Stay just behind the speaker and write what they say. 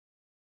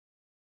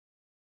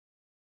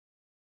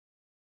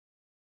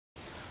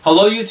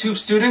Hello YouTube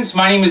students,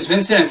 my name is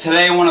Vincent and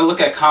today I want to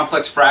look at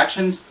complex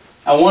fractions.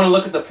 I want to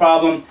look at the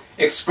problem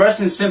expressed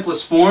in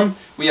simplest form.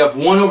 We have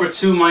 1 over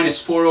 2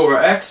 minus 4 over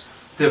x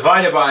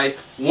divided by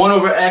 1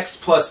 over x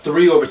plus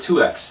 3 over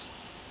 2x.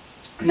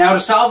 Now to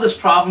solve this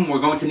problem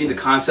we're going to need the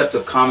concept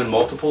of common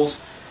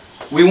multiples.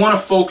 We want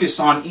to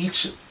focus on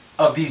each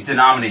of these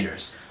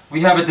denominators.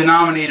 We have a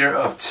denominator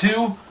of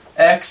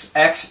 2x,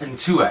 x, and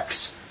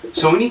 2x.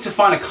 So we need to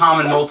find a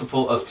common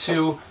multiple of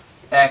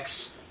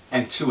 2x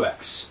and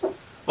 2x.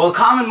 Well, a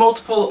common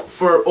multiple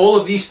for all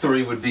of these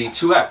three would be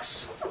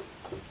 2x.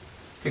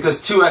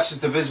 Because 2x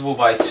is divisible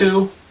by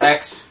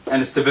 2x,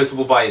 and it's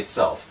divisible by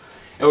itself.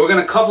 And we're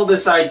going to couple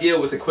this idea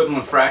with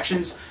equivalent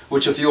fractions,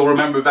 which if you'll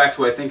remember back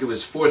to, I think it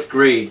was 4th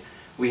grade,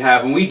 we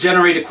have, when we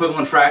generate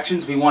equivalent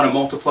fractions, we want to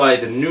multiply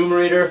the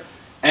numerator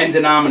and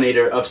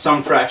denominator of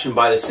some fraction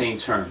by the same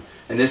term.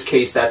 In this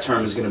case, that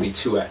term is going to be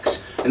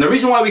 2x. And the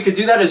reason why we could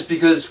do that is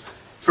because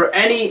for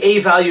any a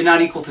value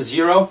not equal to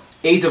 0,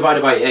 a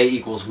divided by a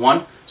equals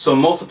 1. So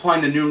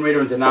multiplying the numerator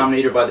and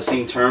denominator by the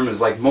same term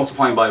is like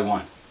multiplying by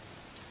 1.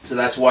 So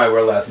that's why we're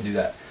allowed to do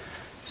that.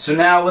 So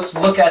now let's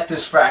look at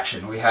this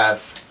fraction. We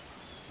have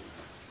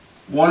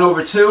 1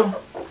 over 2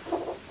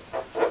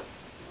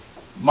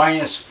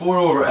 minus 4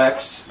 over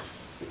x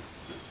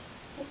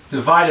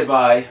divided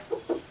by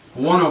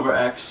 1 over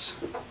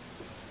x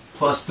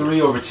plus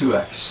 3 over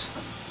 2x.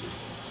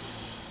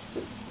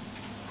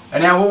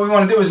 And now what we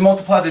want to do is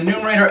multiply the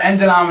numerator and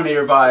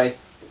denominator by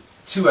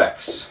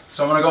 2x.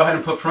 So I'm going to go ahead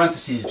and put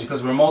parentheses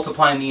because we're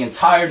multiplying the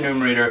entire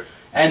numerator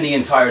and the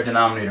entire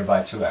denominator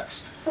by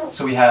 2x.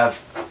 So we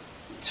have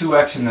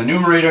 2x in the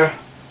numerator,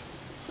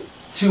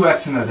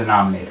 2x in the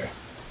denominator.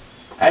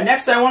 And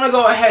next I want to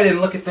go ahead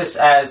and look at this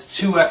as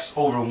 2x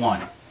over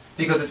 1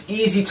 because it's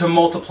easy to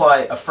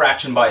multiply a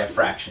fraction by a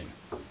fraction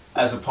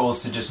as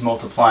opposed to just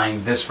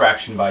multiplying this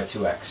fraction by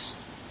 2x.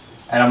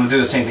 And I'm going to do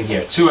the same thing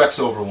here, 2x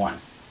over 1.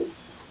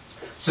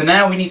 So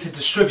now we need to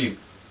distribute.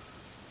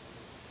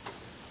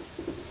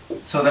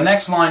 So the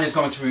next line is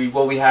going to read,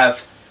 well, we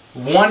have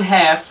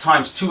 1/2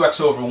 times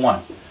 2x over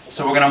 1.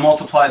 So we're going to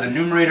multiply the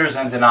numerators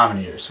and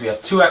denominators. We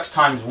have 2x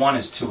times 1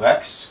 is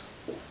 2x.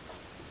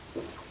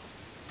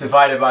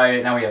 Divided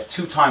by, now we have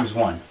 2 times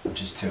 1,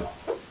 which is 2.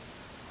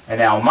 And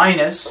now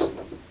minus,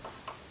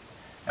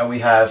 and we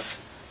have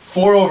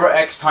 4 over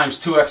x times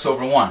 2x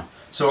over 1.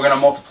 So we're going to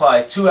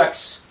multiply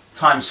 2x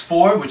times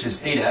 4, which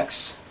is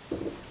 8x.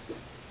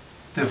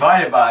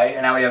 Divided by,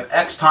 and now we have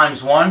x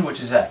times 1,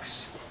 which is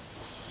x.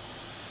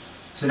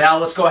 So now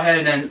let's go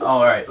ahead and,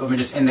 alright, let me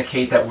just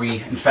indicate that we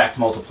in fact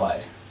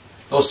multiplied.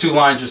 Those two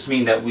lines just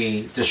mean that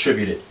we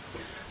distributed.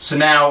 So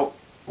now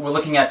we're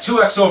looking at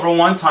 2x over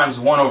 1 times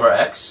 1 over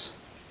x.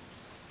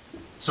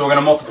 So we're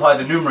going to multiply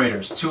the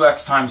numerators.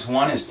 2x times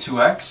 1 is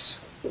 2x.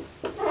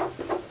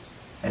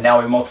 And now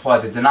we multiply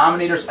the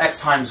denominators.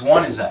 X times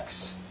 1 is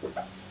x.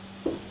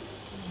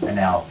 And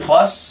now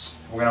plus,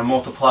 we're going to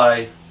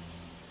multiply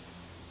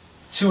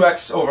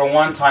 2x over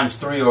 1 times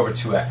 3 over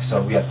 2x.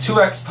 So we have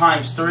 2x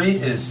times 3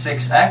 is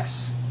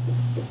 6x.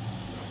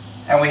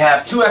 And we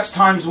have 2x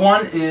times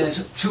 1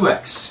 is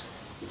 2x.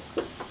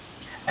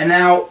 And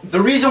now, the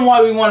reason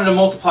why we wanted to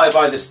multiply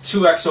by this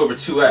 2x over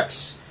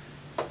 2x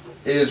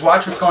is,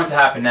 watch what's going to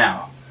happen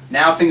now.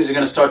 Now things are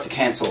going to start to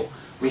cancel.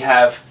 We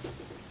have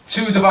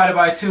 2 divided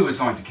by 2 is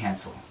going to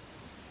cancel.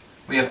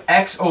 We have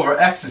x over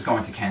x is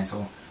going to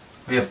cancel.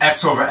 We have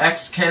x over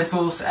x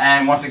cancels,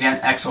 and once again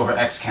x over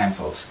x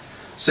cancels.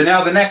 So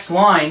now the next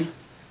line,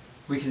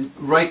 we can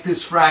write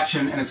this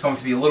fraction and it's going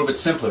to be a little bit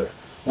simpler.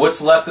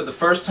 What's left of the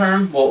first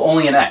term? Well,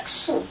 only an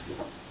x.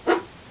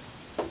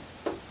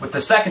 With the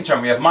second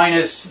term we have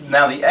minus,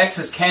 now the x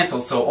is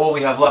cancelled, so all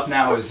we have left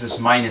now is this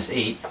minus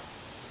 8.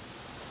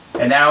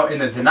 And now in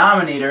the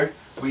denominator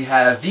we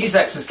have these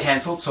x's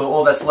cancelled, so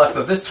all that's left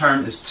of this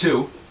term is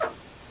 2.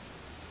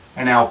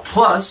 And now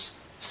plus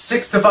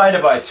 6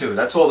 divided by 2,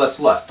 that's all that's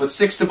left. But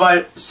 6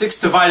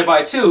 divided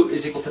by 2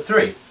 is equal to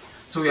 3.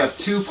 So we have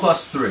 2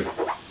 plus 3.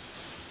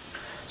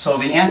 So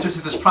the answer to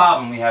this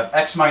problem, we have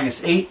x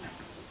minus 8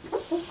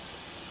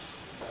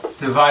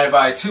 divided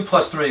by 2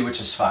 plus 3, which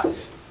is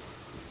 5.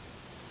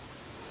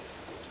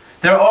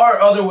 There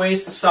are other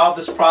ways to solve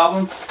this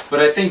problem, but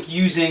I think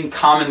using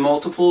common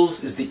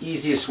multiples is the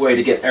easiest way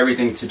to get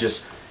everything to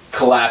just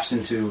collapse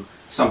into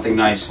something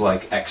nice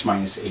like x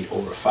minus 8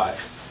 over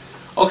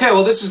 5. Okay,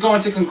 well this is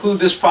going to conclude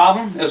this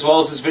problem as well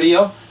as this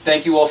video.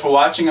 Thank you all for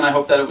watching and I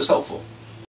hope that it was helpful.